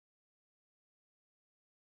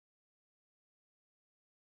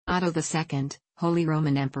Otto II, Holy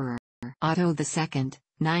Roman Emperor. Otto II,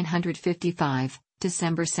 955,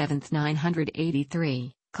 December 7,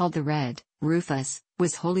 983, called the Red, Rufus,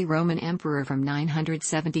 was Holy Roman Emperor from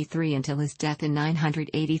 973 until his death in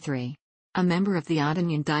 983. A member of the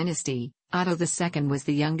Ottonian dynasty, Otto II was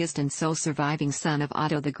the youngest and sole surviving son of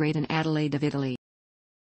Otto the Great and Adelaide of Italy.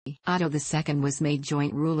 Otto II was made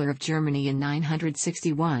joint ruler of Germany in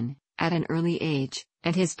 961, at an early age,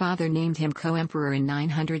 and his father named him co-emperor in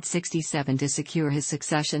 967 to secure his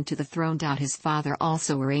succession to the throne. His father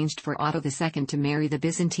also arranged for Otto II to marry the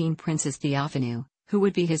Byzantine Princess Theophanu, who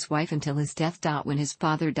would be his wife until his death. When his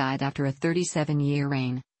father died after a 37-year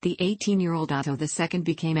reign, the 18-year-old Otto II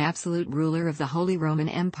became absolute ruler of the Holy Roman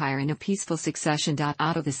Empire in a peaceful succession.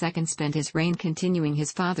 Otto II spent his reign continuing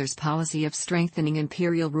his father's policy of strengthening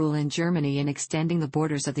imperial rule in Germany and extending the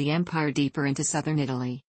borders of the empire deeper into southern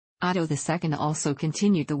Italy. Otto II also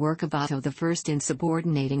continued the work of Otto I in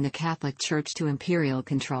subordinating the Catholic Church to imperial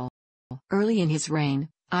control. Early in his reign,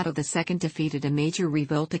 Otto II defeated a major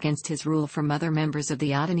revolt against his rule from other members of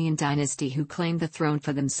the Ottonian dynasty who claimed the throne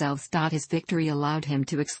for themselves. His victory allowed him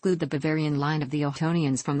to exclude the Bavarian line of the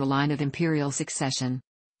Ottonians from the line of imperial succession.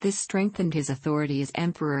 This strengthened his authority as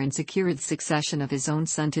emperor and secured the succession of his own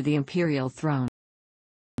son to the imperial throne.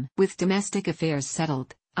 With domestic affairs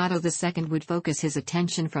settled, Otto II would focus his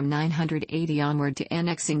attention from 980 onward to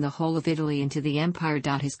annexing the whole of Italy into the empire.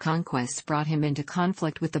 His conquests brought him into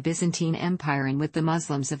conflict with the Byzantine Empire and with the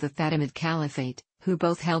Muslims of the Fatimid Caliphate, who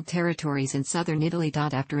both held territories in southern Italy.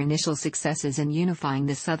 After initial successes in unifying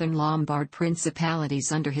the southern Lombard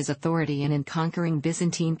principalities under his authority and in conquering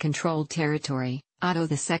Byzantine-controlled territory, Otto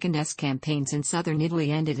II's campaigns in southern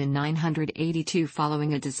Italy ended in 982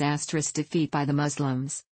 following a disastrous defeat by the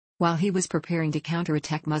Muslims. While he was preparing to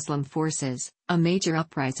counterattack Muslim forces, a major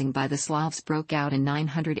uprising by the Slavs broke out in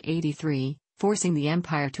 983, forcing the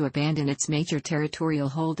empire to abandon its major territorial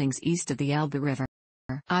holdings east of the Elbe River.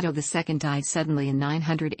 Otto II died suddenly in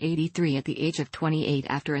 983 at the age of 28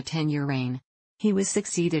 after a 10-year reign. He was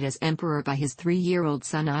succeeded as emperor by his 3-year-old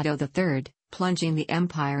son Otto III, plunging the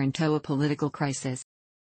empire into a political crisis.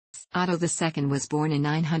 Otto II was born in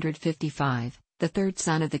 955. The third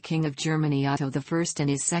son of the King of Germany Otto I and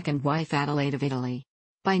his second wife Adelaide of Italy.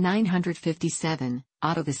 By 957,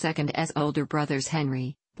 Otto II's older brothers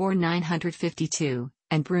Henry, born 952,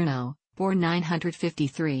 and Bruno, born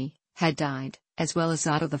 953, had died, as well as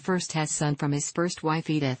Otto I's son from his first wife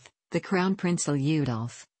Edith, the Crown Prince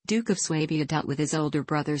Ludolf, Duke of Swabia. With his older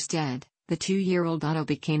brothers dead, the 2-year-old Otto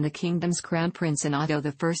became the kingdom's crown prince and Otto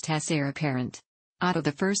I's heir apparent. Otto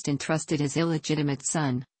I entrusted his illegitimate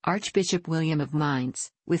son, Archbishop William of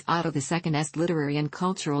Mainz, with Otto II's literary and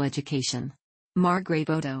cultural education.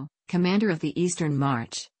 Margrave Odo, commander of the Eastern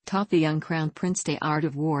March, taught the young crown prince the art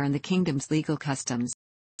of war and the kingdom's legal customs.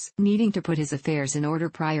 Needing to put his affairs in order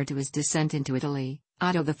prior to his descent into Italy,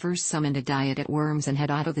 Otto I summoned a diet at Worms and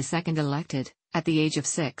had Otto II elected, at the age of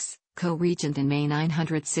 6, co-regent in May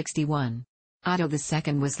 961. Otto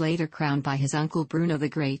II was later crowned by his uncle Bruno the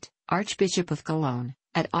Great, Archbishop of Cologne,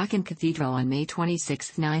 at Aachen Cathedral on May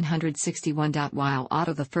 26, 961. While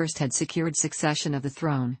Otto I had secured succession of the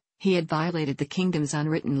throne, he had violated the kingdom's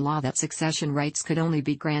unwritten law that succession rights could only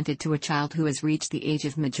be granted to a child who has reached the age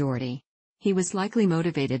of majority. He was likely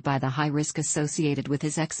motivated by the high risk associated with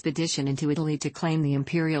his expedition into Italy to claim the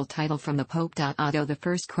imperial title from the Pope. Otto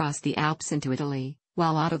I crossed the Alps into Italy,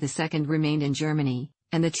 while Otto II remained in Germany,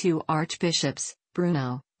 and the two archbishops,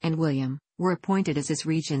 Bruno and William, were appointed as his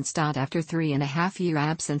regents. After 3.5-year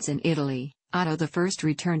absence in Italy, Otto I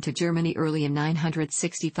returned to Germany early in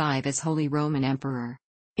 965 as Holy Roman Emperor.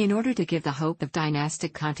 In order to give the hope of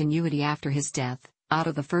dynastic continuity after his death,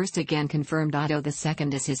 Otto I again confirmed Otto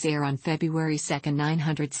II as his heir on February 2,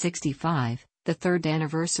 965, the third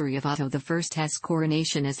anniversary of Otto I's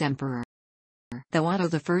coronation as emperor. Though Otto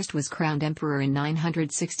I was crowned emperor in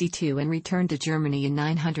 962 and returned to Germany in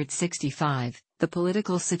 965, the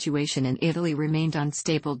political situation in Italy remained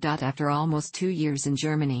unstable. After almost 2 years in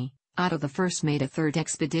Germany, Otto I made a third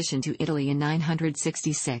expedition to Italy in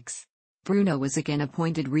 966. Bruno was again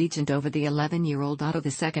appointed regent over the 11-year-old Otto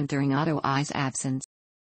II during Otto I's absence.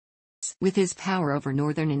 With his power over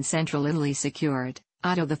northern and central Italy secured,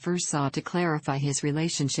 Otto I sought to clarify his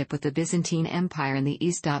relationship with the Byzantine Empire in the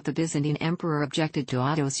east. The Byzantine emperor objected to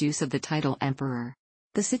Otto's use of the title emperor.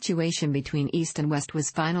 The situation between east and west was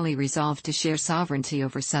finally resolved to share sovereignty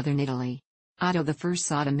over southern Italy. Otto I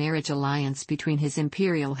sought a marriage alliance between his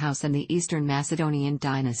imperial house and the Eastern Macedonian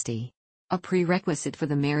dynasty. A prerequisite for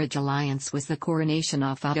the marriage alliance was the coronation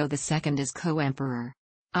of Otto II as co-emperor.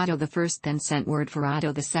 Otto I then sent word for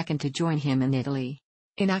Otto II to join him in Italy.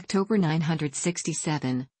 In October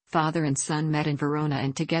 967, father and son met in Verona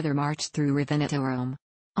and together marched through Ravenna to Rome.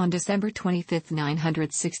 On December 25,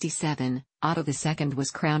 967, Otto II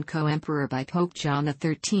was crowned co-emperor by Pope John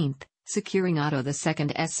XIII, securing Otto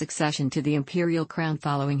II's succession to the imperial crown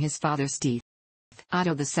following his father's death.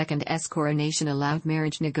 Otto II's coronation allowed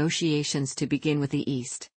marriage negotiations to begin with the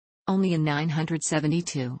East. Only in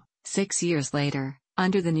 972, 6 years later,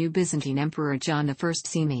 under the new Byzantine Emperor John I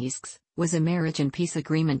Tsimisks, was a marriage and peace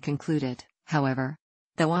agreement concluded. However,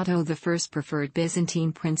 though Otto I preferred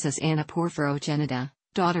Byzantine Princess Anna Porphyrogenita,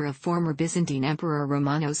 daughter of former Byzantine Emperor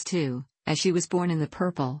Romanos II, as she was born in the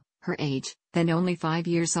purple, her age, then only 5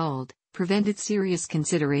 years old, prevented serious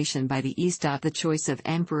consideration by the East. The choice of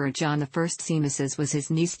Emperor John I Tsimisks was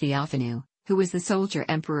his niece Theophanu, who was the soldier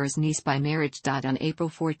emperor's niece by marriage. On April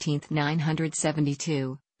 14,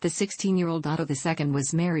 972, the 16-year-old Otto II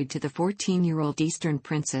was married to the 14-year-old Eastern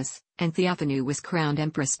princess, and Theophanu was crowned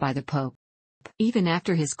empress by the Pope. Even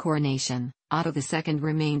after his coronation, Otto II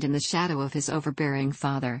remained in the shadow of his overbearing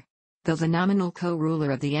father. Though the nominal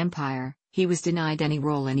co-ruler of the empire, he was denied any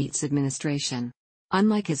role in its administration.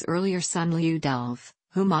 Unlike his earlier son Liudolf,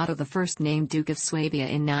 whom Otto I named Duke of Swabia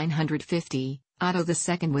in 950, Otto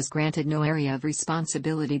II was granted no area of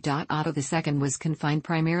responsibility. Otto II was confined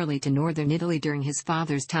primarily to northern Italy during his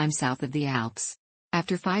father's time south of the Alps.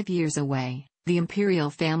 After 5 years away, the imperial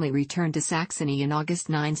family returned to Saxony in August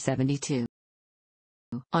 972.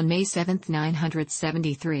 On May 7,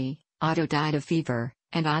 973, Otto died of fever,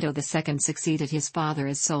 and Otto II succeeded his father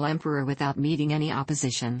as sole emperor without meeting any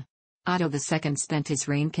opposition. Otto II spent his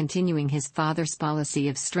reign continuing his father's policy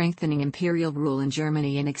of strengthening imperial rule in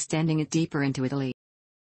Germany and extending it deeper into Italy.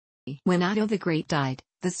 When Otto the Great died,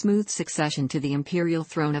 the smooth succession to the imperial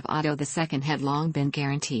throne of Otto II had long been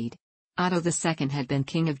guaranteed. Otto II had been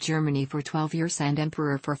king of Germany for 12 years and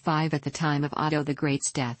emperor for 5 at the time of Otto the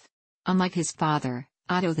Great's death. Unlike his father,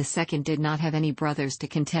 Otto II did not have any brothers to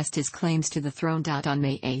contest his claims to the throne. On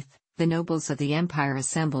May 8, the nobles of the empire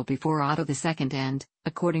assembled before Otto II and,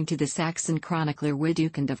 according to the Saxon chronicler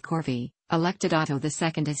Widukind of Corvey, elected Otto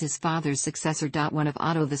II as his father's successor. One of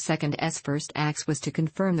Otto II's first acts was to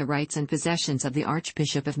confirm the rights and possessions of the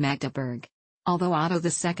Archbishop of Magdeburg. Although Otto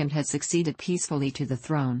II had succeeded peacefully to the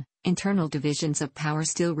throne, internal divisions of power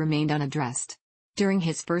still remained unaddressed. During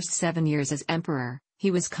his first 7 years as emperor, he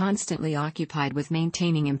was constantly occupied with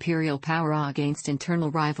maintaining imperial power against internal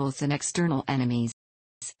rivals and external enemies.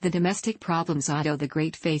 The domestic problems Otto the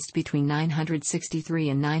Great faced between 963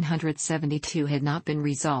 and 972 had not been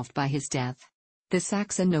resolved by his death. The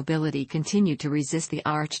Saxon nobility continued to resist the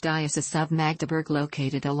Archdiocese of Magdeburg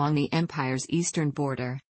located along the empire's eastern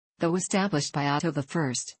border. Though established by Otto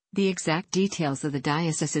I, the exact details of the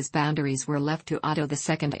diocese's boundaries were left to Otto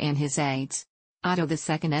II and his aides. Otto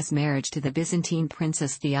II's marriage to the Byzantine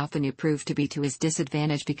Princess Theophanu proved to be to his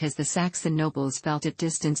disadvantage because the Saxon nobles felt it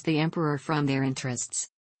distanced the emperor from their interests.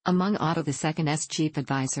 Among Otto II's chief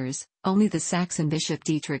advisors, only the Saxon bishop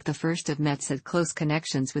Dietrich I of Metz had close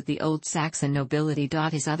connections with the old Saxon nobility.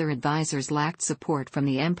 His other advisors lacked support from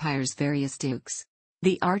the empire's various dukes.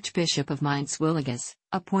 The Archbishop of Mainz Williges,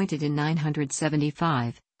 appointed in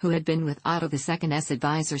 975, who had been with Otto II's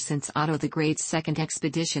advisor since Otto the Great's second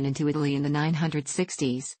expedition into Italy in the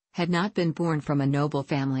 960s, had not been born from a noble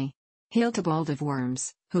family. Hiltebald of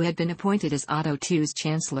Worms, who had been appointed as Otto II's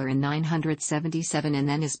chancellor in 977 and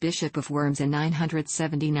then as Bishop of Worms in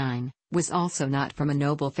 979, was also not from a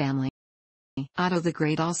noble family. Otto the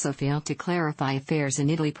Great also failed to clarify affairs in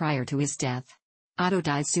Italy prior to his death. Otto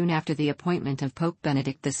died soon after the appointment of Pope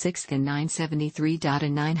Benedict VI in 973.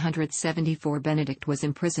 In 974 Benedict was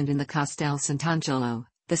imprisoned in the Castel Sant'Angelo,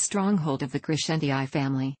 the stronghold of the Crescentii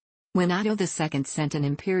family. When Otto II sent an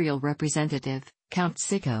imperial representative, Count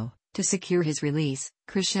Sicco, to secure his release,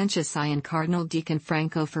 Crescentia scion Cardinal Deacon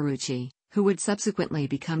Franco Ferrucci, who would subsequently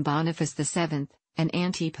become Boniface VII, an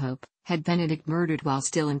anti-pope, had Benedict murdered while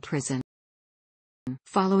still in prison.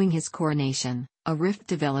 Following his coronation, a rift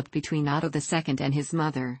developed between Otto II and his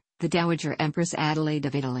mother, the Dowager Empress Adelaide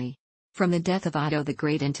of Italy. From the death of Otto the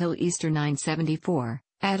Great until Easter 974,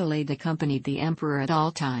 Adelaide accompanied the emperor at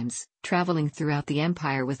all times, traveling throughout the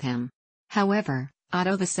empire with him. However,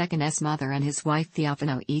 Otto II's mother and his wife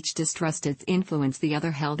Theophanu each distrusted the influence the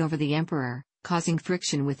other held over the emperor, causing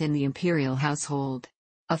friction within the imperial household.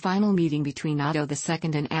 A final meeting between Otto II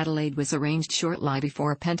and Adelaide was arranged shortly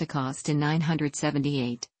before Pentecost in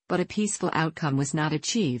 978, but a peaceful outcome was not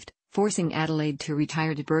achieved, forcing Adelaide to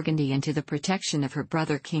retire to Burgundy and to the protection of her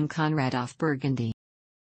brother King Conrad of Burgundy.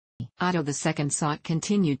 Otto II sought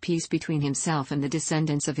continued peace between himself and the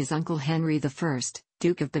descendants of his uncle Henry I,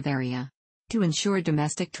 Duke of Bavaria. To ensure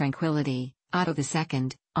domestic tranquility, Otto II,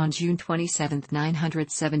 on June 27,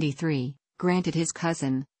 973, granted his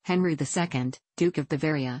cousin, Henry II, Duke of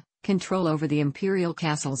Bavaria, control over the imperial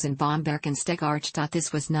castles in Bamberg and Stegarch.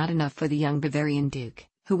 This was not enough for the young Bavarian duke,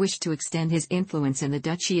 who wished to extend his influence in the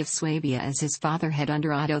Duchy of Swabia as his father had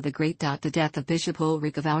under Otto the Great. The death of Bishop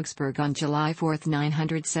Ulrich of Augsburg on July 4,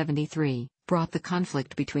 973, brought the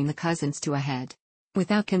conflict between the cousins to a head.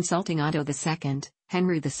 Without consulting Otto II,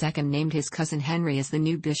 Henry II named his cousin Henry as the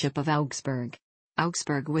new Bishop of Augsburg.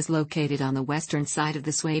 Augsburg was located on the western side of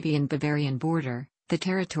the Swabian-Bavarian border, the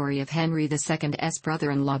territory of Henry II's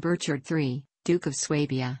brother-in-law Burchard III, Duke of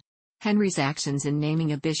Swabia. Henry's actions in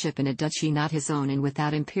naming a bishop in a duchy not his own and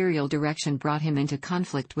without imperial direction brought him into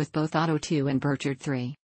conflict with both Otto II and Burchard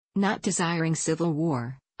III. Not desiring civil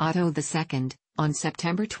war, Otto II, on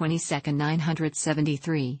September 22,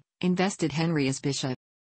 973, invested Henry as bishop.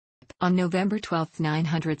 On November 12,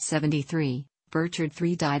 973, Burchard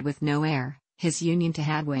III died with no heir. His union to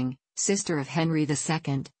Hadwing, sister of Henry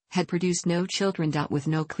II, had produced no children. With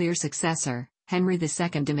no clear successor, Henry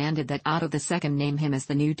II demanded that Otto II name him as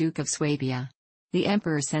the new Duke of Swabia. The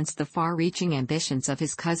emperor sensed the far-reaching ambitions of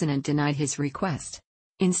his cousin and denied his request.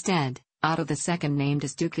 Instead, Otto II named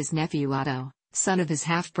as duke his nephew Otto, son of his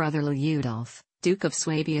half-brother Liudolf, Duke of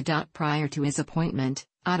Swabia. Prior to his appointment,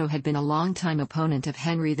 Otto had been a long-time opponent of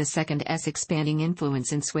Henry II's expanding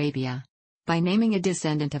influence in Swabia. By naming a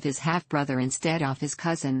descendant of his half-brother instead of his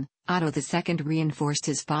cousin, Otto II reinforced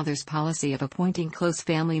his father's policy of appointing close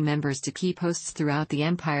family members to key posts throughout the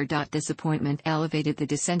empire. This appointment elevated the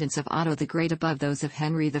descendants of Otto the Great above those of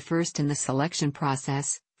Henry I in the selection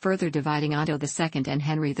process, further dividing Otto II and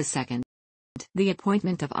Henry II. The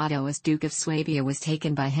appointment of Otto as Duke of Swabia was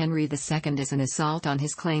taken by Henry II as an assault on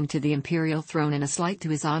his claim to the imperial throne and a slight to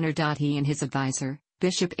his honor. He and his advisor,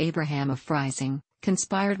 Bishop Abraham of Freising,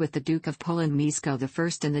 conspired with the Duke of Poland Mieszko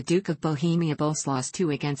I and the Duke of Bohemia Boleslaus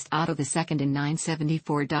II against Otto II in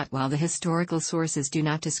 974. While the historical sources do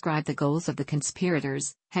not describe the goals of the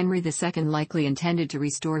conspirators, Henry II likely intended to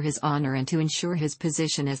restore his honor and to ensure his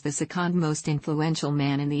position as the second most influential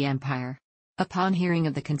man in the empire. Upon hearing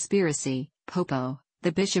of the conspiracy, Popo,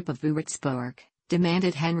 the Bishop of Würzburg,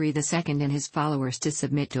 demanded Henry II and his followers to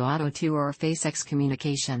submit to Otto II or face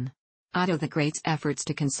excommunication. Otto the Great's efforts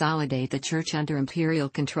to consolidate the church under imperial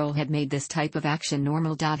control had made this type of action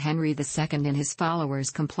normal. Henry II and his followers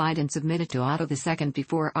complied and submitted to Otto II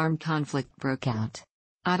before armed conflict broke out.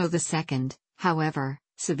 Otto II, however,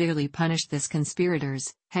 severely punished these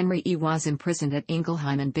conspirators. Henry was imprisoned at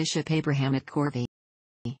Ingelheim and Bishop Abraham at Corvey.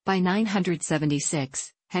 By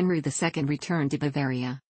 976, Henry II returned to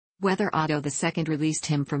Bavaria. Whether Otto II released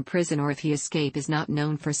him from prison or if he escaped is not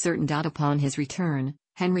known for certain. Upon his return,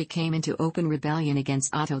 Henry came into open rebellion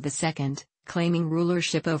against Otto II, claiming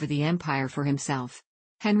rulership over the empire for himself.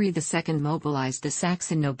 Henry II mobilized the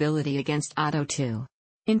Saxon nobility against Otto II.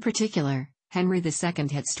 In particular, Henry II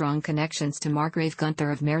had strong connections to Margrave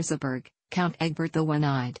Gunther of Merseburg, Count Egbert the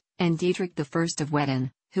One-Eyed, and Dietrich I of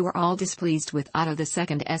Wedden, who were all displeased with Otto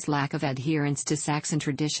II's lack of adherence to Saxon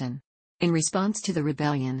tradition. In response to the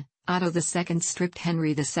rebellion, Otto II stripped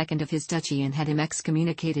Henry II of his duchy and had him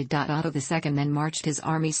excommunicated. Otto II then marched his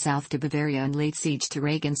army south to Bavaria and laid siege to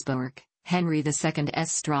Regensburg, Henry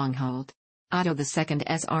II's stronghold. Otto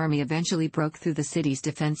II's army eventually broke through the city's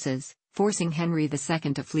defenses, forcing Henry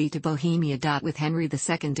II to flee to Bohemia. With Henry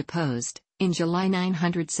II deposed, in July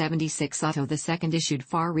 976 Otto II issued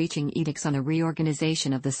far-reaching edicts on a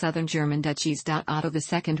reorganization of the southern German duchies. Otto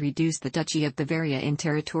II reduced the Duchy of Bavaria in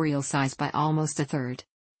territorial size by almost a third.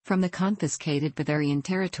 From the confiscated Bavarian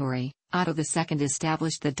territory, Otto II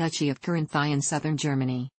established the Duchy of Carinthia in southern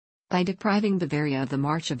Germany. By depriving Bavaria of the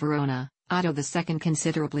March of Verona, Otto II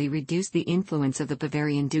considerably reduced the influence of the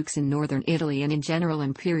Bavarian dukes in northern Italy and in general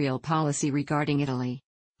imperial policy regarding Italy.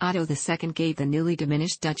 Otto II gave the newly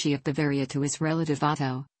diminished Duchy of Bavaria to his relative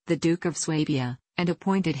Otto, the Duke of Swabia, and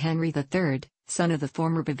appointed Henry III, son of the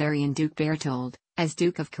former Bavarian Duke Berthold, as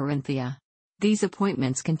Duke of Carinthia. These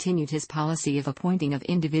appointments continued his policy of appointing of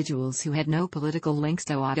individuals who had no political links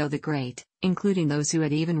to Otto the Great, including those who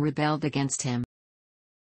had even rebelled against him.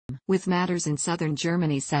 With matters in southern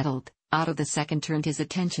Germany settled, Otto II turned his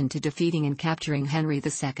attention to defeating and capturing Henry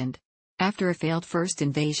II. After a failed first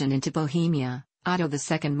invasion into Bohemia, Otto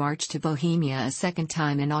II marched to Bohemia a second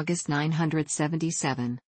time in August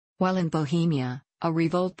 977. While in Bohemia, a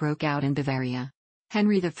revolt broke out in Bavaria.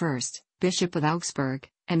 Henry I, Bishop of Augsburg,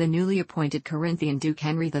 and the newly appointed Carinthian Duke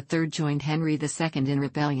Henry III joined Henry II in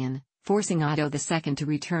rebellion, forcing Otto II to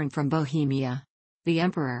return from Bohemia. The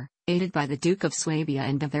emperor, aided by the Duke of Swabia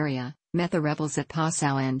and Bavaria, met the rebels at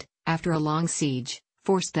Passau and, after a long siege,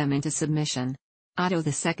 forced them into submission. Otto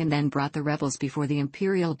II then brought the rebels before the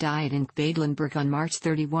Imperial Diet in Quedlinburg on March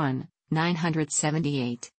 31,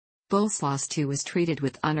 978. Boleslaus II was treated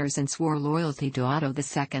with honors and swore loyalty to Otto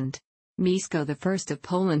II. Mieszko I of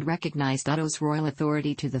Poland recognized Otto's royal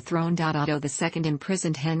authority to the throne. Otto II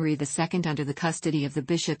imprisoned Henry II under the custody of the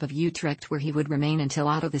Bishop of Utrecht, where he would remain until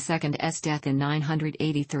Otto II's death in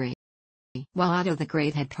 983. While Otto the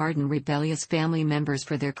Great had pardoned rebellious family members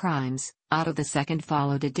for their crimes, Otto II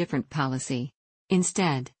followed a different policy.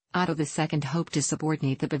 Instead, Otto II hoped to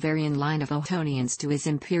subordinate the Bavarian line of Ottonians to his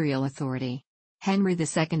imperial authority. Henry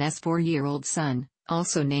II's 4-year-old son,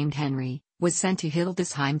 also named Henry, was sent to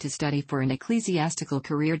Hildesheim to study for an ecclesiastical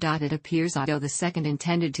career. It appears Otto II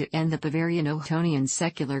intended to end the Bavarian Ottonian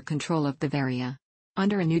secular control of Bavaria.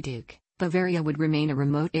 Under a new duke, Bavaria would remain a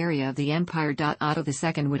remote area of the empire. Otto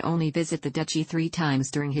II would only visit the duchy 3 times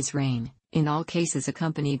during his reign, in all cases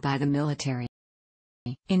accompanied by the military.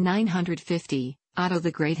 In 950, Otto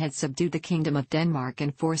the Great had subdued the Kingdom of Denmark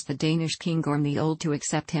and forced the Danish king Gorm the Old to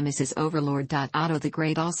accept him as his overlord. Otto the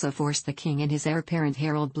Great also forced the king and his heir apparent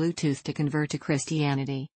Harald Bluetooth to convert to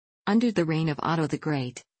Christianity. Under the reign of Otto the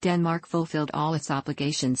Great, Denmark fulfilled all its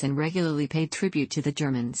obligations and regularly paid tribute to the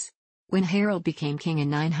Germans. When Harald became king in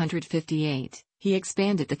 958, he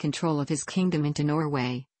expanded the control of his kingdom into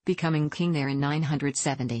Norway, becoming king there in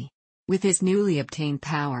 970. With his newly obtained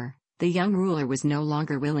power, the young ruler was no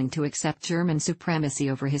longer willing to accept German supremacy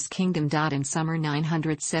over his kingdom. In summer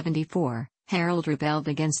 974, Harald rebelled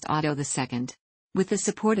against Otto II. With the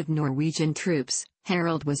support of Norwegian troops,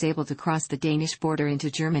 Harald was able to cross the Danish border into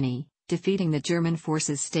Germany, defeating the German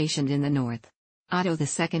forces stationed in the north. Otto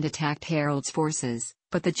II attacked Harald's forces,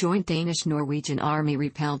 but the joint Danish-Norwegian army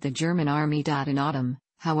repelled the German army. In autumn,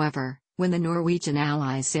 however, when the Norwegian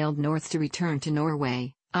allies sailed north to return to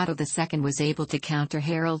Norway, Otto II was able to counter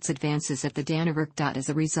Harald's advances at the Danevirke. As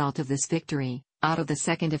a result of this victory, Otto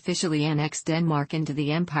II officially annexed Denmark into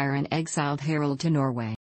the empire and exiled Harald to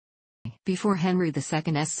Norway. Before Henry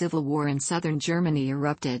II's civil war in southern Germany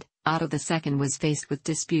erupted, Otto II was faced with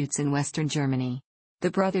disputes in western Germany.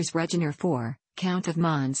 The brothers Reginar IV, Count of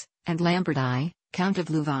Mons, and Lambert I, Count of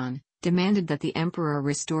Louvain, demanded that the emperor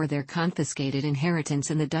restore their confiscated inheritance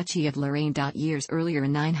in the Duchy of Lorraine. Years earlier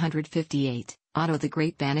in 958, Otto the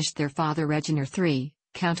Great banished their father Reginar III,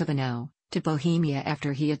 Count of Hainaut, to Bohemia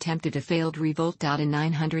after he attempted a failed revolt. In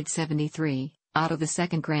 973, Otto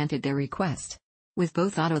II granted their request. With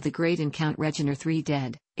both Otto the Great and Count Reginar III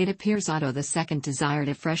dead, it appears Otto II desired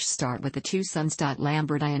a fresh start with the 2 sons.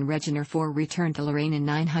 Lambert I and Reginar IV returned to Lorraine in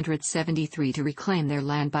 973 to reclaim their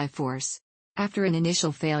land by force. After an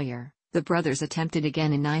initial failure, the brothers attempted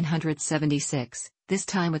again in 976, this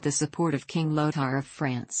time with the support of King Lothar of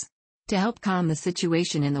France. To help calm the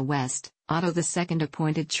situation in the west, Otto II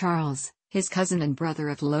appointed Charles, his cousin and brother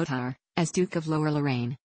of Lothar, as Duke of Lower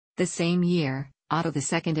Lorraine. The same year, Otto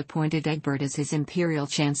II appointed Egbert as his imperial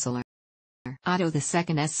chancellor. Otto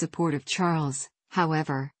II's support of Charles,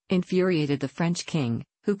 however, infuriated the French king,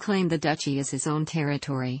 who claimed the duchy as his own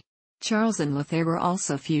territory. Charles and Lothair were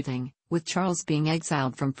also feuding, with Charles being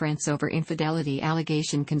exiled from France over infidelity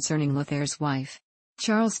allegation concerning Lothair's wife.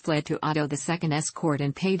 Charles fled to Otto II's court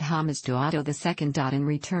and paid homage to Otto II. In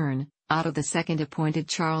return, Otto II appointed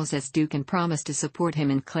Charles as duke and promised to support him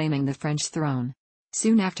in claiming the French throne.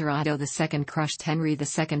 Soon after Otto II crushed Henry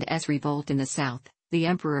II's revolt in the south, the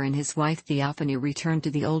emperor and his wife Theophanu returned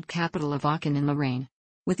to the old capital of Aachen in Lorraine.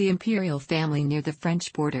 With the imperial family near the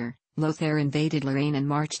French border, Lothair invaded Lorraine and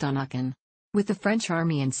marched on Aachen. With the French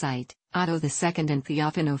army in sight, Otto II and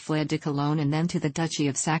Theophanu fled to Cologne and then to the Duchy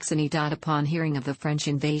of Saxony. Upon hearing of the French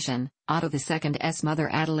invasion, Otto II's mother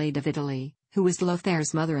Adelaide of Italy, who was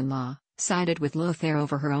Lothair's mother-in-law, sided with Lothair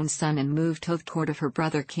over her own son and moved to the court of her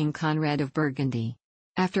brother King Conrad of Burgundy.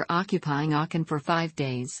 After occupying Aachen for 5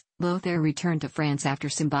 days, Lothair returned to France after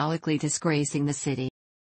symbolically disgracing the city.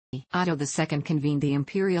 Otto II convened the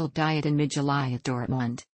Imperial Diet in mid-July at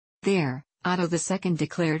Dortmund. There, Otto II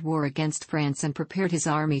declared war against France and prepared his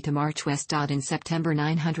army to march west. In September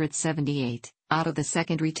 978, Otto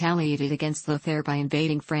II retaliated against Lothair by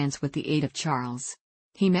invading France with the aid of Charles.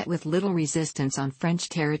 He met with little resistance on French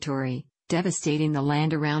territory, devastating the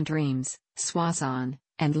land around Reims, Soissons,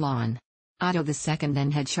 and Laon. Otto II then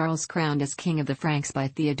had Charles crowned as King of the Franks by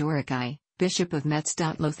Theodoric I, Bishop of Metz.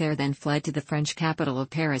 Lothair then fled to the French capital of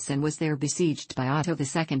Paris and was there besieged by Otto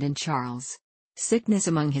II and Charles. Sickness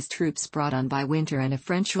among his troops brought on by winter and a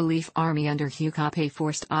French relief army under Hugh Capet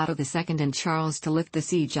forced Otto II and Charles to lift the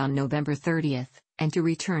siege on November 30, and to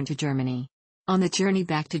return to Germany. On the journey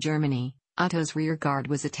back to Germany, Otto's rearguard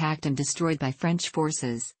was attacked and destroyed by French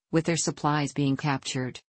forces, with their supplies being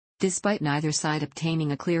captured. Despite neither side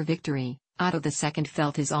obtaining a clear victory, Otto II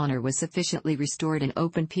felt his honor was sufficiently restored and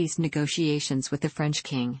opened peace negotiations with the French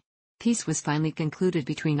king. Peace was finally concluded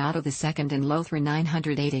between Otto II and Lothar in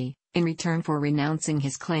 980. In return for renouncing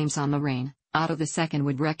his claims on Lorraine, Otto II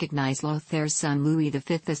would recognize Lothar's son Louis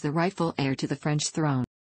V as the rightful heir to the French throne.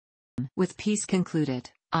 With peace concluded,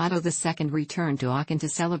 Otto II returned to Aachen to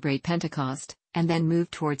celebrate Pentecost, and then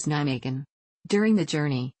moved towards Nijmegen. During the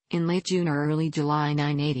journey, in late June or early July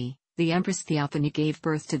 980, the Empress Theophanu gave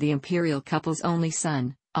birth to the imperial couple's only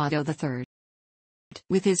son, Otto III.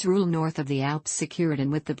 With his rule north of the Alps secured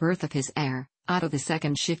and with the birth of his heir, Otto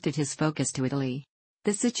II shifted his focus to Italy.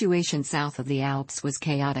 The situation south of the Alps was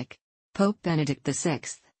chaotic. Pope Benedict VI,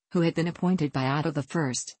 who had been appointed by Otto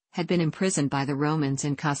I, had been imprisoned by the Romans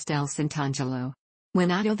in Castel Sant'Angelo.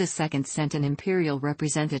 When Otto II sent an imperial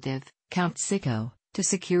representative, Count Sicco, to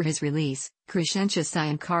secure his release, Crescentius I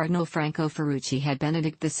and Cardinal Franco Ferrucci had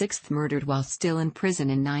Benedict VI murdered while still in prison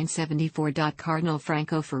in 974. Cardinal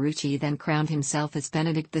Franco Ferrucci then crowned himself as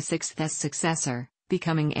Benedict VI's successor,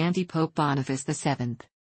 becoming anti-Pope Boniface VII.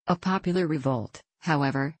 A popular revolt,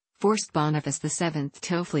 however, forced Boniface VII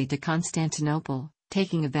to flee to Constantinople,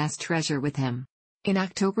 taking a vast treasure with him. In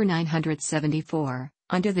October 974,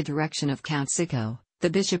 under the direction of Count Sicco, the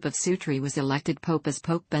Bishop of Sutri was elected Pope as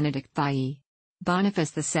Pope Benedict VI. Boniface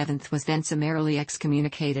VII was then summarily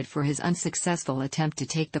excommunicated for his unsuccessful attempt to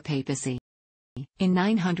take the papacy. In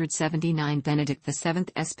 979, Benedict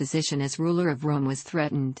VII's position as ruler of Rome was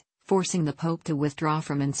threatened, forcing the Pope to withdraw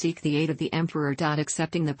from and seek the aid of the Emperor.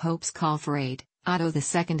 Accepting the Pope's call for aid, Otto II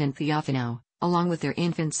and Theophanu, along with their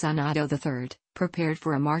infant son Otto III, prepared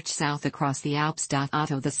for a march south across the Alps.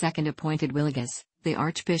 Otto II appointed Willigis, the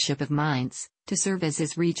Archbishop of Mainz, to serve as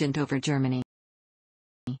his regent over Germany.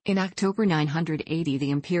 In October 980,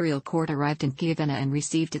 the imperial court arrived in Chiavenna and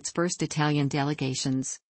received its first Italian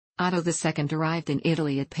delegations. Otto II arrived in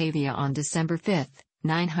Italy at Pavia on December 5,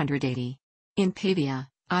 980. In Pavia,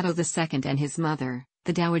 Otto II and his mother,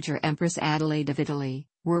 the Dowager Empress Adelaide of Italy,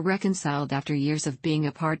 were reconciled after years of being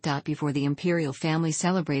apart. Before the imperial family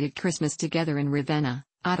celebrated Christmas together in Ravenna,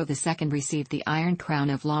 Otto II received the Iron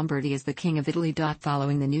Crown of Lombardy as the King of Italy.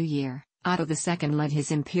 Following the new year, Otto II led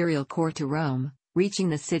his imperial court to Rome, reaching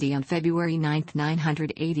the city on February 9,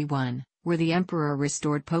 981, where the emperor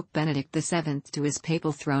restored Pope Benedict VII to his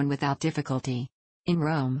papal throne without difficulty. In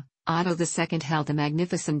Rome, Otto II held a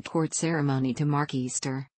magnificent court ceremony to mark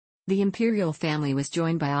Easter. The imperial family was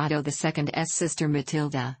joined by Otto II's sister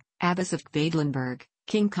Matilda, Abbess of Quedlinburg,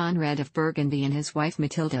 King Conrad of Burgundy and his wife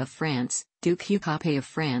Matilda of France, Duke Hugues of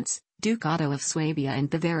France, Duke Otto of Swabia and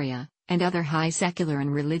Bavaria, and other high secular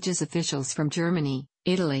and religious officials from Germany,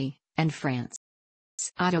 Italy, and France.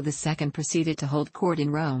 Otto II proceeded to hold court in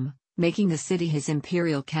Rome, making the city his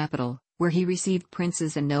imperial capital, where he received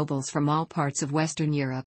princes and nobles from all parts of Western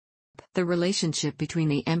Europe. The relationship between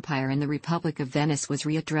the Empire and the Republic of Venice was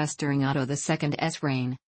readdressed during Otto II's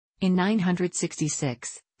reign. In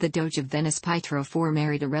 966, the Doge of Venice Pietro IV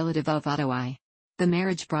married a relative of Otto I. The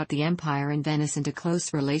marriage brought the Empire and Venice into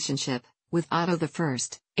close relationship, with Otto I,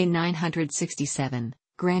 in 967,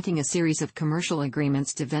 granting a series of commercial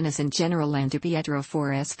agreements to Venice in general and to Pietro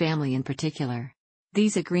IV's family in particular.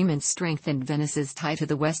 These agreements strengthened Venice's tie to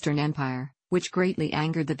the Western Empire, which greatly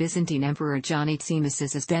angered the Byzantine Emperor John VIII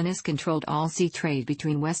as Venice controlled all sea trade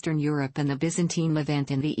between Western Europe and the Byzantine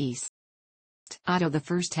Levant in the east. Otto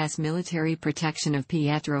I's military protection of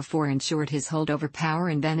Pietro IV ensured his hold over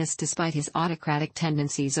power in Venice despite his autocratic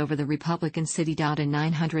tendencies over the Republican city. In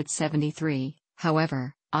 973,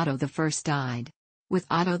 however, Otto I died. With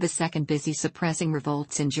Otto II busy suppressing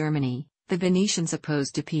revolts in Germany, the Venetians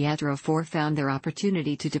opposed to Pietro IV found their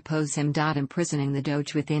opportunity to depose him. Imprisoning the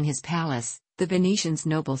Doge within his palace, the Venetians'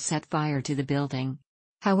 nobles set fire to the building.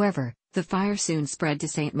 However, the fire soon spread to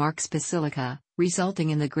St. Mark's Basilica,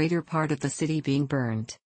 resulting in the greater part of the city being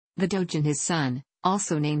burned. The Doge and his son,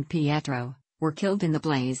 also named Pietro, were killed in the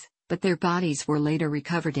blaze, but their bodies were later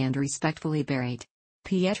recovered and respectfully buried.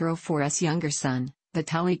 Pietro IV's younger son,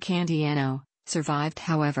 Vitale Candiano, survived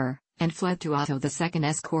however, and fled to Otto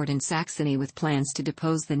II's court in Saxony with plans to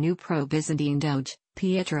depose the new pro-Byzantine Doge,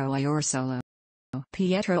 Pietro I Orsolino.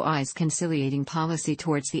 Pietro I's conciliating policy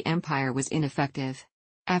towards the empire was ineffective.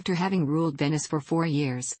 After having ruled Venice for 4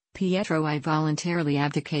 years, Pietro I voluntarily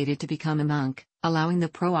abdicated to become a monk, allowing the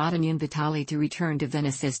pro-Ottonian Vitale to return to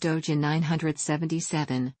Venice as Doge in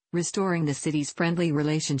 977, restoring the city's friendly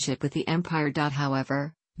relationship with the empire.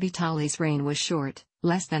 However, Vitale's reign was short,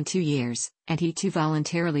 less than 2 years, and he too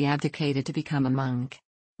voluntarily abdicated to become a monk.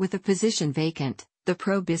 With the position vacant, the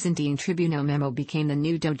pro-Byzantine Tribuno Memo became the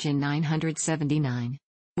new Doge in 979.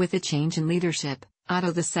 With a change in leadership,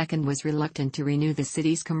 Otto II was reluctant to renew the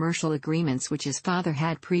city's commercial agreements which his father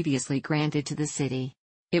had previously granted to the city.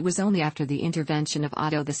 It was only after the intervention of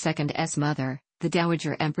Otto II's mother, the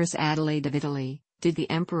Dowager Empress Adelaide of Italy, did the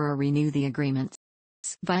emperor renew the agreements.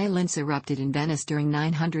 Violence erupted in Venice during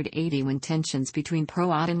 980 when tensions between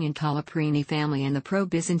pro-Ottonian Colaprini family and the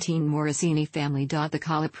pro-Byzantine Morosini family. The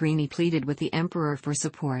Colaprini pleaded with the emperor for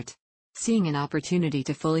support. Seeing an opportunity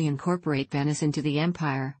to fully incorporate Venice into the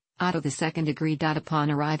empire, Otto II agreed.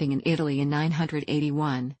 Upon arriving in Italy in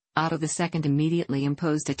 981, Otto II immediately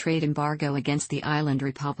imposed a trade embargo against the island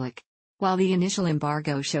republic. While the initial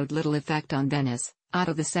embargo showed little effect on Venice,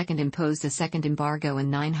 Otto II imposed a second embargo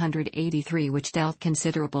in 983 which dealt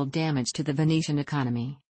considerable damage to the Venetian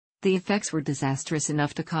economy. The effects were disastrous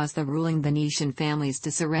enough to cause the ruling Venetian families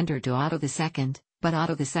to surrender to Otto II, but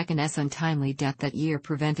Otto II's untimely death that year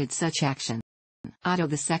prevented such action. Otto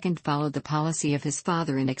II followed the policy of his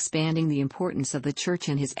father in expanding the importance of the church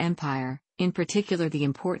in his empire, in particular the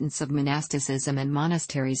importance of monasticism and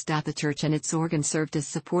monasteries. The church and its organ served as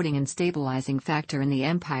supporting and stabilizing factor in the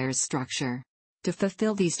empire's structure. To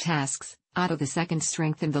fulfill these tasks, Otto II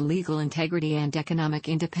strengthened the legal integrity and economic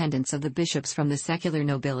independence of the bishops from the secular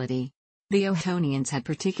nobility. The Ottonians had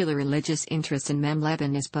particular religious interest in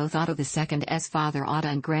Memleben as both Otto II's father Otto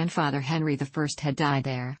and grandfather Henry I had died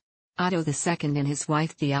there. Otto II and his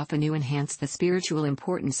wife Theophanu enhanced the spiritual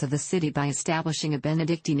importance of the city by establishing a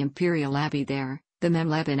Benedictine Imperial abbey there, the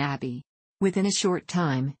Memleben Abbey. Within a short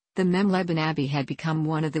time, the Memleben Abbey had become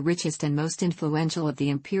one of the richest and most influential of the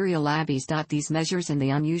imperial abbeys. These measures and the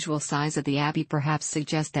unusual size of the abbey perhaps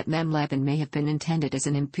suggest that Memleben may have been intended as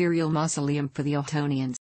an imperial mausoleum for the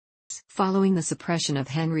Ottonians. Following the suppression of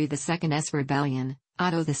Henry II's rebellion,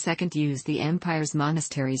 Otto II used the empire's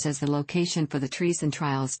monasteries as the location for the treason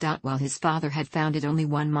trials. While his father had founded only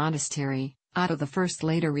one monastery, Otto I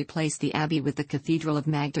later replaced the abbey with the Cathedral of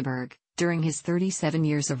Magdeburg. During his 37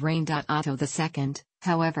 years of reign, Otto II,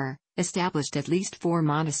 however, established at least 4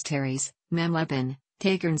 monasteries: Memleben,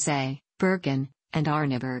 Tegernsee, Bergen, and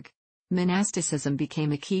Arneberg. Monasticism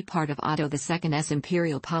became a key part of Otto II's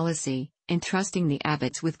imperial policy, entrusting the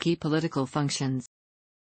abbots with key political functions.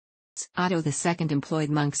 Otto II employed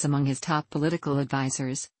monks among his top political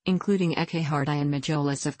advisors, including Eckhard and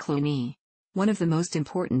Majolus of Cluny. One of the most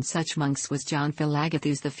important such monks was John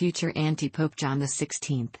Philogathus, the future anti-pope John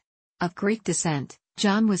XVI. Of Greek descent,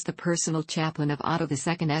 John was the personal chaplain of Otto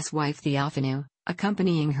II's wife Theophanu,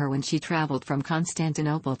 accompanying her when she traveled from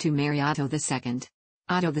Constantinople to marry Otto II.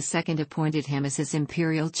 Otto II appointed him as his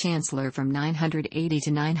imperial chancellor from 980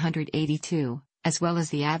 to 982, as well as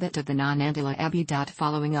the abbot of the Nonantala Abbey.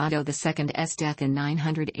 Following Otto II's death in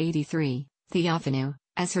 983, Theophanu,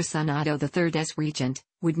 as her son Otto III's regent,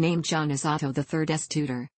 would name John as Otto III's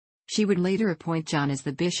tutor. She would later appoint John as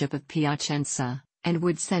the Bishop of Piacenza, and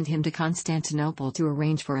would send him to Constantinople to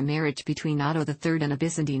arrange for a marriage between Otto III and a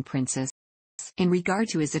Byzantine princess. In regard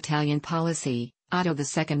to his Italian policy, Otto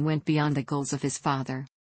II went beyond the goals of his father.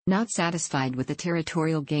 Not satisfied with the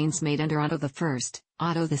territorial gains made under Otto I,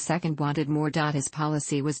 Otto II wanted more. His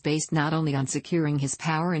policy was based not only on securing his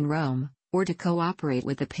power in Rome, or to cooperate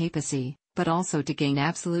with the papacy, but also to gain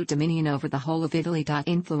absolute dominion over the whole of Italy.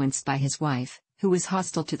 Influenced by his wife, who was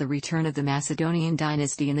hostile to the return of the Macedonian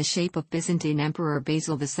dynasty in the shape of Byzantine Emperor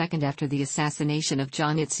Basil II after the assassination of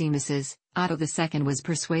John Itzimisces, Otto II was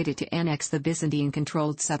persuaded to annex the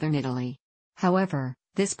Byzantine-controlled southern Italy. However,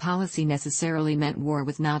 this policy necessarily meant war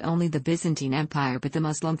with not only the Byzantine Empire but the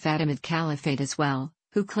Muslim Fatimid Caliphate as well,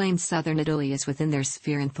 who claimed southern Italy as within their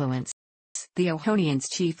sphere influence. The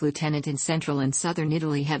Ottonians' chief lieutenant in central and southern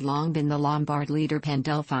Italy had long been the Lombard leader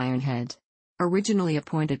Pandulf Ironhead. Originally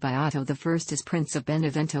appointed by Otto I as Prince of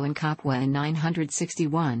Benevento and Capua in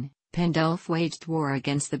 961, Pandulf waged war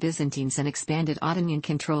against the Byzantines and expanded Ottonian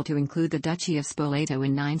control to include the Duchy of Spoleto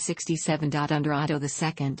in 967. Under Otto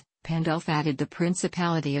II, Pandulf added the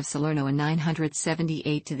Principality of Salerno in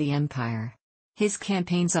 978 to the empire. His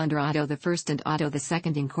campaigns under Otto I and Otto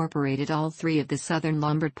II incorporated all 3 of the southern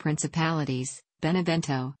Lombard principalities,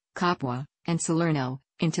 Benevento, Capua, and Salerno,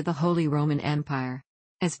 into the Holy Roman Empire.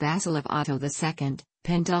 As vassal of Otto II,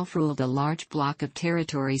 Pandulf ruled a large block of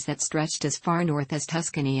territories that stretched as far north as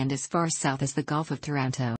Tuscany and as far south as the Gulf of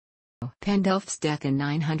Taranto. Pandulf's death in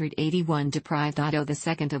 981 deprived Otto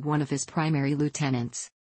II of one of his primary lieutenants.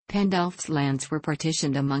 Pandulf's lands were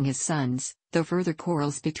partitioned among his sons, though further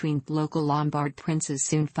quarrels between local Lombard princes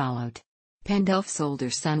soon followed. Pandulf's older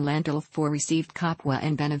son Landulf IV received Capua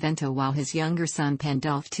and Benevento while his younger son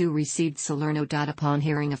Pandulf II received Salerno. Upon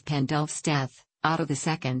hearing of Pandulf's death, Otto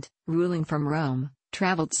II, ruling from Rome,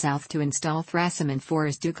 traveled south to install Thrasimund IV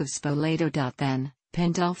as Duke of Spoleto. Then,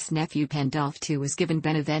 Pandulf's nephew Pandulf II was given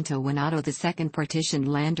Benevento when Otto II partitioned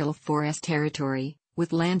Landulf IV's territory,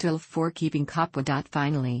 with Landulf IV keeping Capua.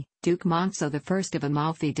 Finally, Duke Manso I of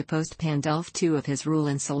Amalfi deposed Pandulf II of his rule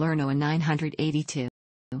in Salerno in 982.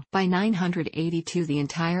 By 982 the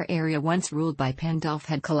entire area once ruled by Pandulf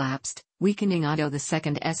had collapsed, weakening Otto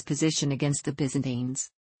II's position against the Byzantines.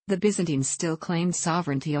 The Byzantines still claimed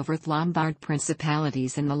sovereignty over the Lombard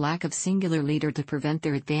principalities, and the lack of singular leader to prevent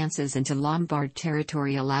their advances into Lombard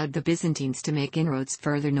territory allowed the Byzantines to make inroads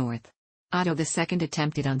further north. Otto II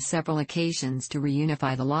attempted on several occasions to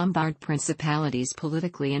reunify the Lombard principalities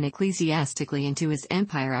politically and ecclesiastically into his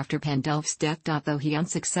empire after Pandulf's death. Though he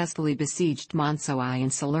unsuccessfully besieged Manso I in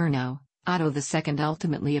Salerno, Otto II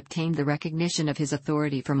ultimately obtained the recognition of his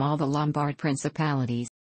authority from all the Lombard principalities.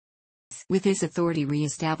 With his authority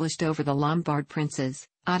re-established over the Lombard princes,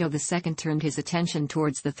 Otto II turned his attention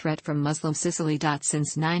towards the threat from Muslim Sicily.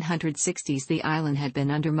 Since 960s the island had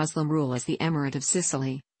been under Muslim rule as the Emirate of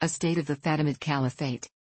Sicily, a state of the Fatimid Caliphate.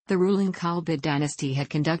 The ruling Qalbid dynasty had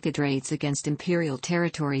conducted raids against imperial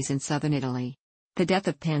territories in southern Italy. The death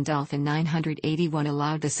of Pandulf in 981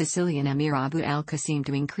 allowed the Sicilian emir Abu al-Qasim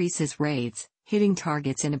to increase his raids, hitting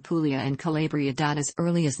targets in Apulia and Calabria. As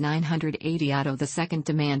early as 980 Otto II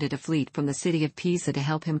demanded a fleet from the city of Pisa to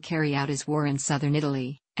help him carry out his war in southern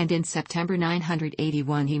Italy, and in September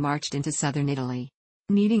 981 he marched into southern Italy.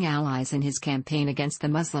 Needing allies in his campaign against the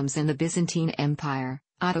Muslims in the Byzantine Empire,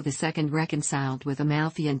 Otto II reconciled with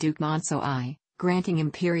Amalfi and Duke Manso I, granting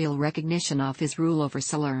imperial recognition of his rule over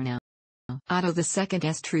Salerno. Otto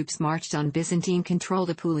II's troops marched on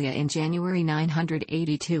Byzantine-controlled Apulia in January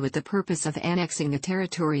 982 with the purpose of annexing the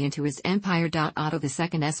territory into his empire. Otto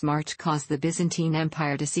II's march caused the Byzantine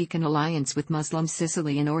Empire to seek an alliance with Muslim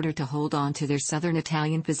Sicily in order to hold on to their southern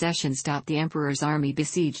Italian possessions. The emperor's army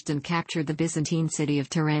besieged and captured the Byzantine city of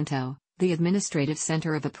Taranto, the administrative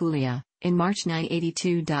center of Apulia, in March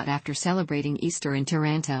 982. After celebrating Easter in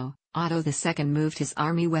Taranto, Otto II moved his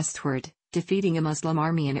army westward, defeating a Muslim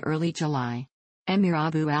army in early July. Emir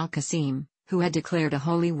Abu al-Qasim, who had declared a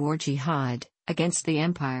holy war jihad against the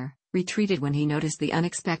empire, retreated when he noticed the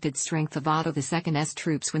unexpected strength of Otto II's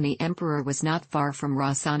troops. When the emperor was not far from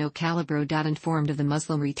Rossano Calabro. Informed of the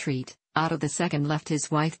Muslim retreat, Otto II left his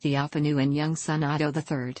wife Theophanu and young son Otto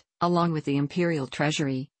III, along with the imperial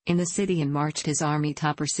treasury, in the city and marched his army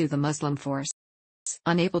to pursue the Muslim force.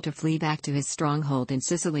 Unable to flee back to his stronghold in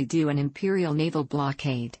Sicily due to an imperial naval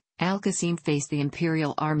blockade, Al-Qasim faced the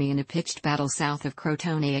imperial army in a pitched battle south of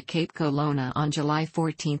Crotone at Cape Colonna on July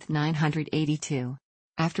 14, 982.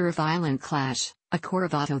 After a violent clash, a corps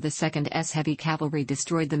of Otto II's heavy cavalry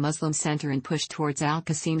destroyed the Muslim center and pushed towards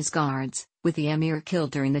Al-Qasim's guards, with the emir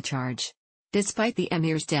killed during the charge. Despite the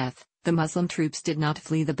emir's death, the Muslim troops did not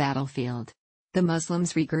flee the battlefield. The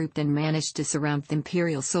Muslims regrouped and managed to surround the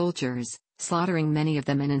imperial soldiers, slaughtering many of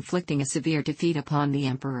them and inflicting a severe defeat upon the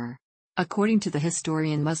emperor. According to the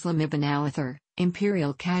historian Muslim Ibn al-Athir,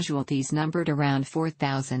 imperial casualties numbered around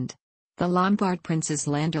 4,000. The Lombard princes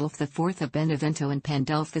Landulf IV of Benevento and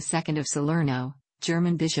Pandulf II of Salerno,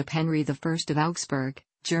 German Bishop Henry I of Augsburg,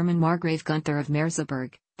 German Margrave Gunther of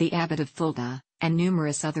Merseburg, the abbot of Fulda, and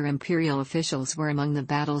numerous other imperial officials were among the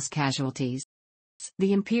battle's casualties.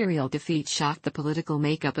 The imperial defeat shocked the political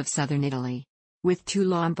makeup of southern Italy. With two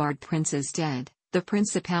Lombard princes dead, the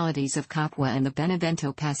principalities of Capua and the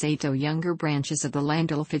Benevento Passato, younger branches of the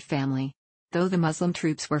Landulfid family. Though the Muslim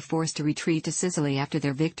troops were forced to retreat to Sicily after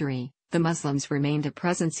their victory, the Muslims remained a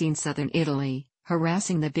presence in southern Italy,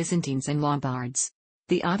 harassing the Byzantines and Lombards.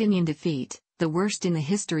 The Ottonian defeat, the worst in the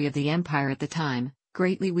history of the empire at the time,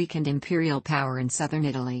 greatly weakened imperial power in southern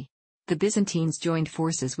Italy. The Byzantines joined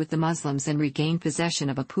forces with the Muslims and regained possession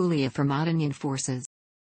of Apulia from Ottonian forces.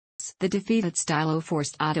 The defeat at Stylo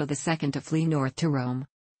forced Otto II to flee north to Rome.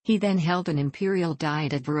 He then held an imperial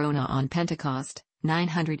diet at Verona on Pentecost,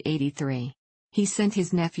 983. He sent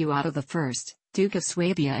his nephew Otto I, Duke of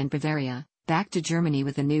Swabia and Bavaria, back to Germany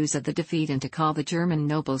with the news of the defeat and to call the German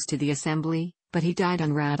nobles to the assembly, but he died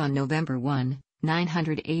en route on November 1,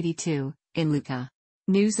 982, in Lucca.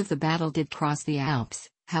 News of the battle did cross the Alps,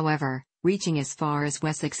 however, reaching as far as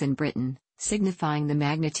Wessex in Britain, signifying the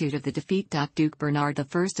magnitude of the defeat. Duke Bernard I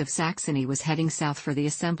of Saxony was heading south for the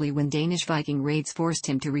assembly when Danish Viking raids forced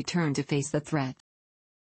him to return to face the threat.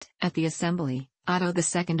 At the assembly, Otto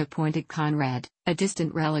II appointed Conrad, a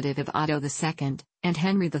distant relative of Otto II, and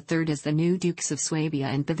Henry III as the new dukes of Swabia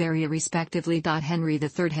and Bavaria respectively. Henry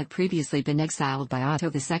III had previously been exiled by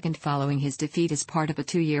Otto II following his defeat as part of a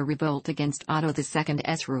 2-year revolt against Otto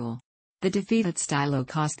II's rule. The defeat at Stylo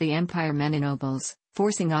cost the empire many nobles,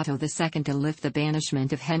 forcing Otto II to lift the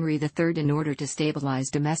banishment of Henry III in order to stabilize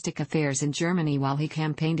domestic affairs in Germany while he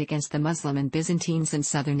campaigned against the Muslim and Byzantines in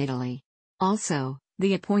southern Italy. Also,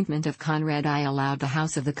 the appointment of Conrad I allowed the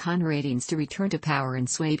House of the Conradines to return to power in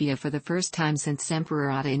Swabia for the first time since Emperor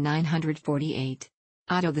Otto in 948.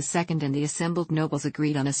 Otto II and the assembled nobles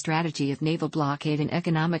agreed on a strategy of naval blockade and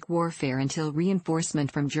economic warfare until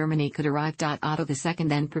reinforcement from Germany could arrive. Otto II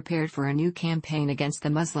then prepared for a new campaign against the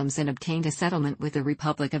Muslims and obtained a settlement with the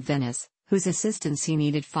Republic of Venice, whose assistance he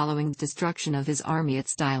needed following the destruction of his army at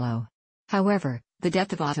Stylo. However, the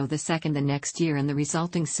death of Otto II the next year and the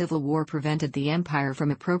resulting civil war prevented the empire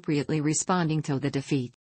from appropriately responding to the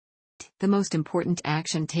defeat. The most important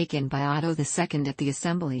action taken by Otto II at the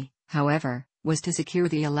assembly, however, was to secure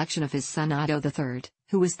the election of his son Otto III,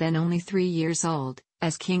 who was then only 3 years old,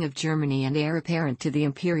 as King of Germany and heir apparent to the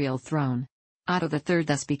imperial throne. Otto III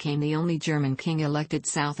thus became the only German king elected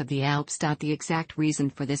south of the Alps. The exact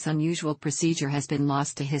reason for this unusual procedure has been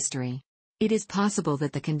lost to history. It is possible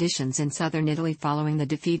that the conditions in southern Italy following the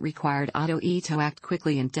defeat required Otto I to act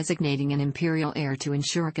quickly in designating an imperial heir to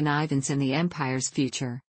ensure connivance in the empire's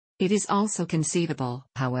future. It is also conceivable,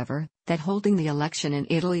 however, that holding the election in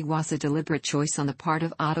Italy was a deliberate choice on the part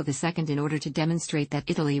of Otto II in order to demonstrate that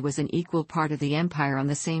Italy was an equal part of the empire on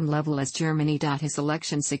the same level as Germany. His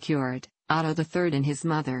election secured, Otto III and his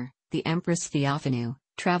mother, the Empress Theophanu,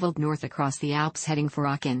 traveled north across the Alps heading for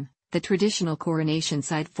Aachen, the traditional coronation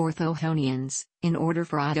site for Ottonians, in order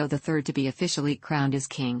for Otto III to be officially crowned as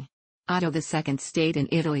king. Otto II stayed in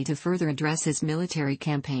Italy to further address his military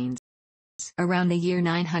campaigns. Around the year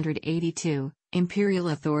 982, imperial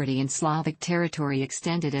authority in Slavic territory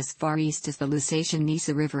extended as far east as the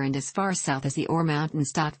Lusatian-Nisa River and as far south as the Ore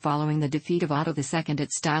Mountains. Following the defeat of Otto II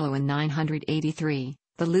at Stylo in 983,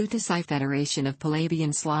 the Lutusi Federation of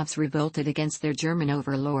Palabian Slavs revolted against their German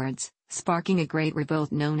overlords, sparking a great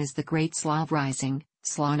revolt known as the Great Slav Rising,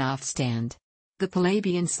 Slanovstand. The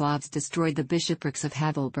Palabian Slavs destroyed the bishoprics of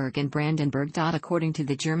Havelberg and Brandenburg. According to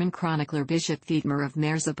the German chronicler Bishop Thietmar of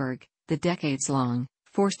Merseburg, the decades-long,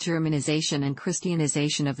 forced Germanization and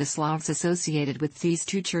Christianization of the Slavs associated with these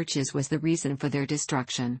two churches was the reason for their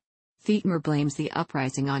destruction. Thietmar blames the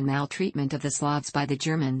uprising on maltreatment of the Slavs by the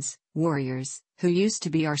Germans, warriors, who used to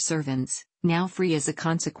be our servants, now free as a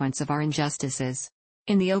consequence of our injustices.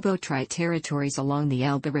 In the Obotrite territories along the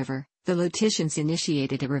Elbe River, the Lutetians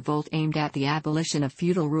initiated a revolt aimed at the abolition of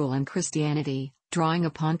feudal rule and Christianity, drawing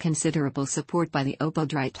upon considerable support by the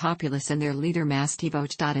Obodrite populace and their leader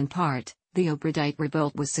Mastivoch. In part, the Obradite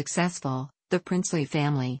revolt was successful. The princely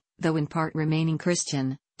family, though in part remaining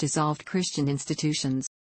Christian, dissolved Christian institutions.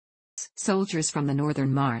 Soldiers from the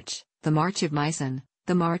Northern March, the March of Meissen,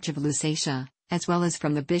 the March of Lusatia, as well as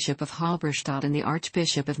from the Bishop of Halberstadt and the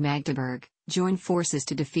Archbishop of Magdeburg, joined forces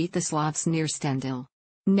to defeat the Slavs near Stendal.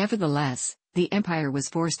 Nevertheless, the empire was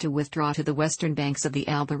forced to withdraw to the western banks of the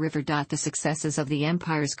Elbe River. The successes of the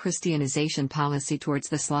empire's Christianization policy towards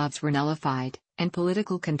the Slavs were nullified, and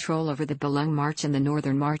political control over the Belung March and the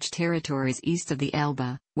Northern March territories east of the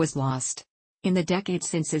Elbe was lost. In the decades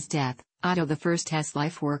since his death, Otto I's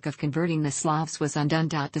life work of converting the Slavs was undone.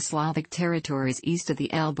 The Slavic territories east of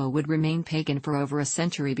the Elbe would remain pagan for over a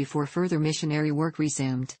century before further missionary work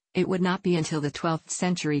resumed. It would not be until the 12th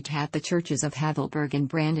century that the churches of Havelberg and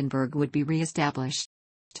Brandenburg would be re-established.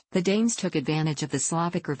 The Danes took advantage of the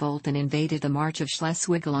Slavic revolt and invaded the March of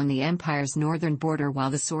Schleswig along the empire's northern border,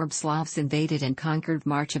 while the Sorb Slavs invaded and conquered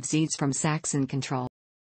March of Zeitz from Saxon control.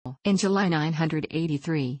 In July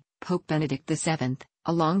 983, Pope Benedict VII,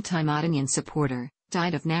 a longtime Ottonian supporter,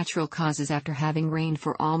 died of natural causes after having reigned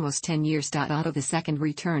for almost 10 years. Otto II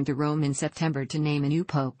returned to Rome in September to name a new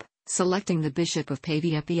pope, selecting the Bishop of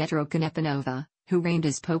Pavia Pietro Canepanova, who reigned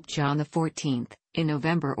as Pope John XIV, in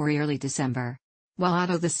November or early December. While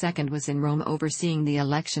Otto II was in Rome overseeing the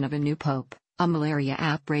election of a new pope, a malaria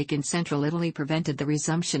outbreak in central Italy prevented the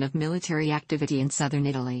resumption of military activity in southern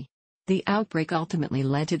Italy. The outbreak ultimately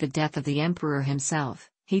led to the death of the emperor himself.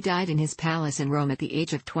 He died in his palace in Rome at the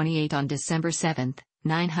age of 28 on December 7,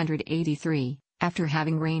 983, after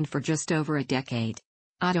having reigned for just over a decade.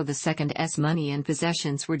 Otto II's money and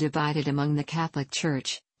possessions were divided among the Catholic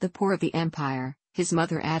Church, the poor of the empire, his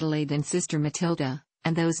mother Adelaide and sister Matilda,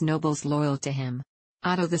 and those nobles loyal to him.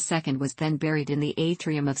 Otto II was then buried in the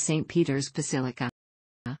atrium of St. Peter's Basilica.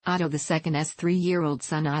 Otto II's 3-year-old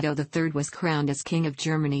son Otto III was crowned as King of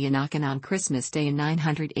Germany in Aachen on Christmas Day in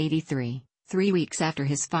 983. 3 weeks after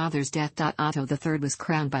his father's death. Otto III was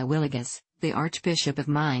crowned by Willigus, the Archbishop of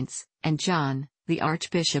Mainz, and John, the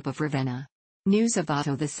Archbishop of Ravenna. News of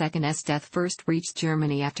Otto II's death first reached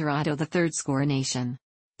Germany after Otto III's coronation.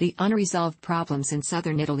 The unresolved problems in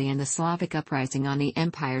southern Italy and the Slavic uprising on the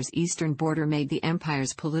empire's eastern border made the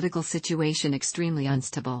empire's political situation extremely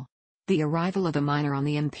unstable. The arrival of a minor on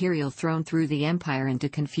the imperial throne threw the empire into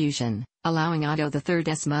confusion, allowing Otto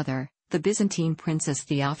III's mother, the Byzantine Princess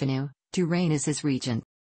Theophanu, to reign as his regent.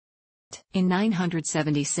 In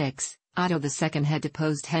 976, Otto II had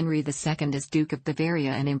deposed Henry II as Duke of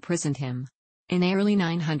Bavaria and imprisoned him. In early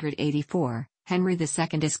 984, Henry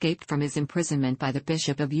II escaped from his imprisonment by the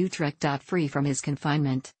Bishop of Utrecht. Free from his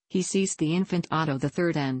confinement, he seized the infant Otto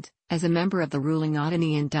III and, as a member of the ruling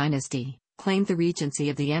Ottonian dynasty, claimed the regency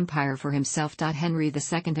of the empire for himself. Henry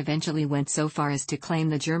II eventually went so far as to claim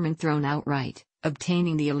the German throne outright,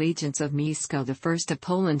 obtaining the allegiance of Mieszko I of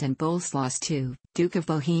Poland and Boleslaus II, Duke of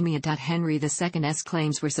Bohemia. Henry II's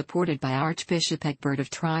claims were supported by Archbishop Egbert of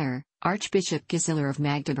Trier, Archbishop Gisela of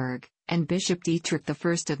Magdeburg, and Bishop Dietrich I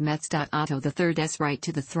of Metz. Otto III's right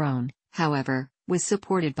to the throne, however, was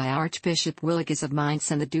supported by Archbishop Willigis of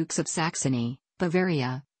Mainz and the Dukes of Saxony,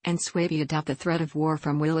 Bavaria, and Swabia. The threat of war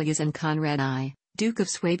from Willigis and Conrad I, Duke of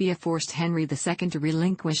Swabia, forced Henry II to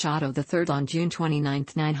relinquish Otto III on June 29,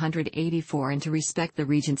 984 and to respect the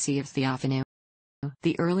regency of Theophanu.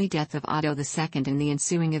 The early death of Otto II and the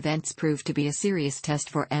ensuing events proved to be a serious test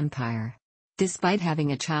for empire. Despite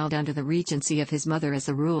having a child under the regency of his mother as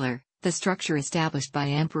a ruler, the structure established by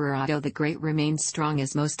Emperor Otto the Great remained strong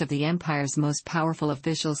as most of the empire's most powerful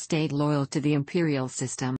officials stayed loyal to the imperial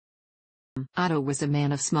system. Otto was a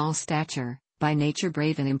man of small stature, by nature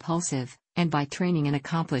brave and impulsive, and by training an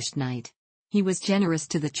accomplished knight. He was generous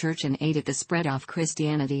to the church and aided the spread of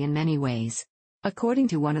Christianity in many ways. According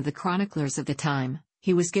to one of the chroniclers of the time,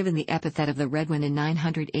 he was given the epithet of the Red when in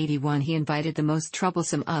 981 he invited the most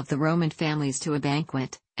troublesome of the Roman families to a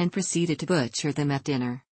banquet, and proceeded to butcher them at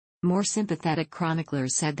dinner. More sympathetic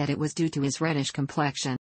chroniclers said that it was due to his reddish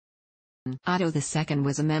complexion. Otto II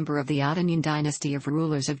was a member of the Ottonian dynasty of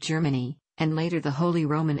rulers of Germany, and later the Holy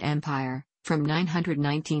Roman Empire, from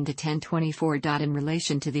 919 to 1024. In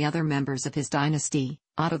relation to the other members of his dynasty,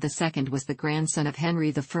 Otto II was the grandson of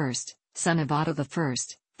Henry I, son of Otto I,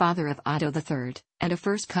 father of Otto III, and a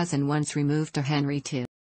first cousin once removed to Henry II.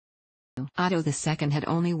 Otto II had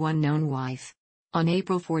only one known wife. On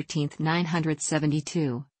April 14,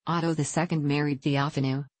 972, Otto II married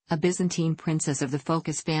Theophanu, a Byzantine princess of the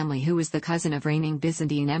Phocas family who was the cousin of reigning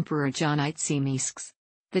Byzantine Emperor John Tsimisks.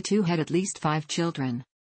 The two had at least 5 children.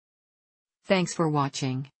 Thanks for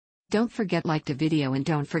watching. Don't forget like the video and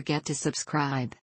don't forget to subscribe.